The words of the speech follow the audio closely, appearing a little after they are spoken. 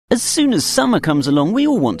As soon as summer comes along, we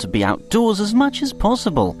all want to be outdoors as much as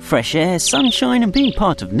possible. Fresh air, sunshine and being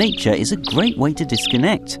part of nature is a great way to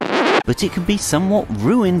disconnect. But it can be somewhat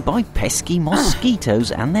ruined by pesky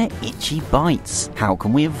mosquitoes and their itchy bites. How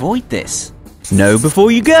can we avoid this? Know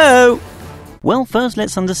before you go! Well, first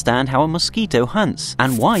let's understand how a mosquito hunts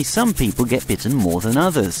and why some people get bitten more than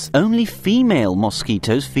others. Only female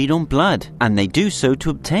mosquitoes feed on blood, and they do so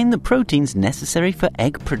to obtain the proteins necessary for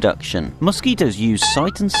egg production. Mosquitoes use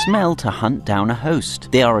sight and smell to hunt down a host.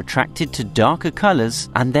 They are attracted to darker colors,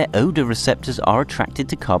 and their odor receptors are attracted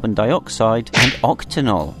to carbon dioxide and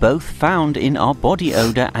octenol, both found in our body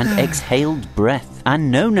odor and exhaled breath,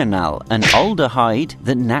 and Nonanal, an aldehyde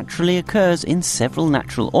that naturally occurs in several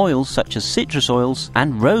natural oils such as citrus oils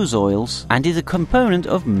and rose oils, and is a component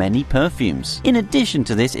of many perfumes. In addition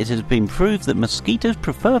to this, it has been proved that mosquitoes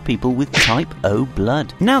prefer people with type O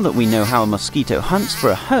blood. Now that we know how a mosquito hunts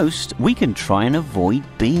for a host, we can try and avoid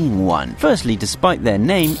being one. Firstly, despite their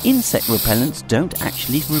name, insect repellents don't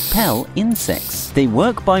actually repel insects. They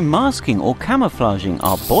work by masking or camouflaging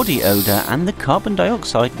our body odor and the carbon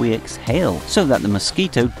dioxide we exhale, so that the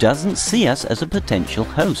mosquito doesn't see us as a potential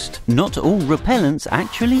host. Not all repellents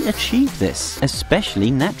actually achieve this,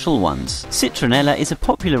 especially natural ones. Citronella is a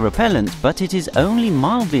popular repellent, but it is only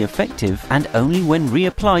mildly effective and only when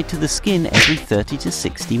reapplied to the skin every 30 to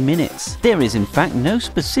 60 minutes. There is in fact no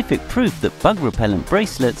specific proof that bug repellent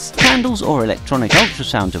bracelets, candles or electronic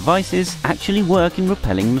ultrasound devices actually work in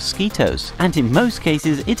repelling mosquitoes, and in most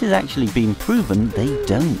cases it has actually been proven they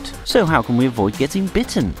don't. So how can we avoid getting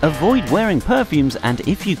bitten? Avoid wearing perfumes, and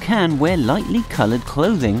if you can, wear lightly coloured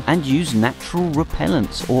clothing and use natural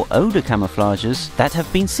repellents or odour camouflages that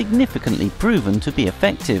have been significantly proven to be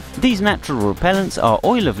effective. These natural repellents are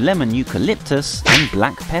oil of lemon eucalyptus and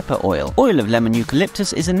black pepper oil. Oil of lemon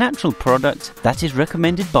eucalyptus is a natural product that is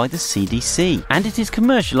recommended by the CDC, and it is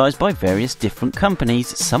commercialised by various different companies.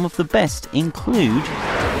 Some of the best include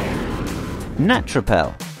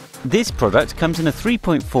Natrapel. This product comes in a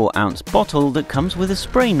 3.4 ounce bottle that comes with a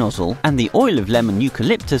spray nozzle, and the oil of lemon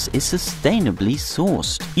eucalyptus is sustainably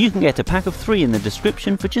sourced. You can get a pack of 3 in the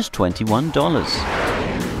description for just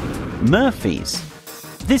 $21. Murphy's.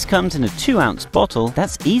 This comes in a 2 ounce bottle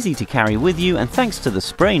that's easy to carry with you, and thanks to the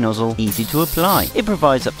spray nozzle, easy to apply. It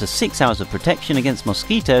provides up to 6 hours of protection against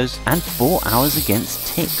mosquitoes and 4 hours against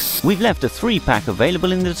ticks. We've left a 3-pack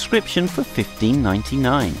available in the description for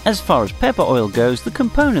 $15.99. As far as pepper oil goes, the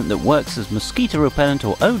component that works as mosquito repellent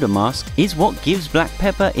or odor mask is what gives black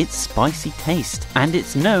pepper its spicy taste, and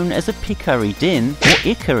it's known as a picaridin or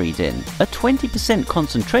icaridin. A 20%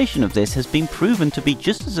 concentration of this has been proven to be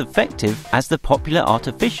just as effective as the popular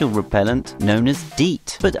artificial repellent known as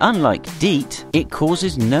DEET. But unlike DEET, it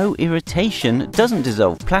causes no irritation, doesn't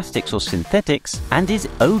dissolve plastics or synthetics, and is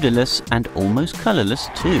odorless and almost colourless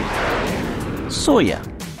too. Sawyer.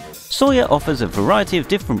 Sawyer offers a variety of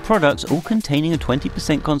different products, all containing a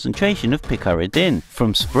 20% concentration of picaridin,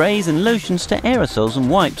 from sprays and lotions to aerosols and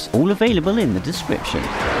wipes, all available in the description.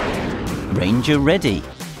 Ranger Ready.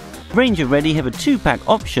 Ranger Ready have a 2-pack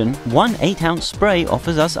option. One 8 ounce spray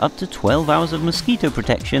offers us up to 12 hours of mosquito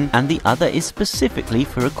protection, and the other is specifically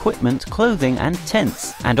for equipment, clothing and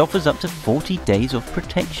tents, and offers up to 40 days of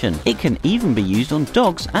protection. It can even be used on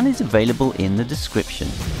dogs and is available in the description.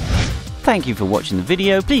 Thank you for watching the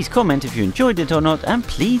video. Please comment if you enjoyed it or not, and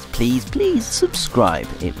please subscribe.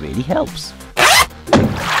 It really helps.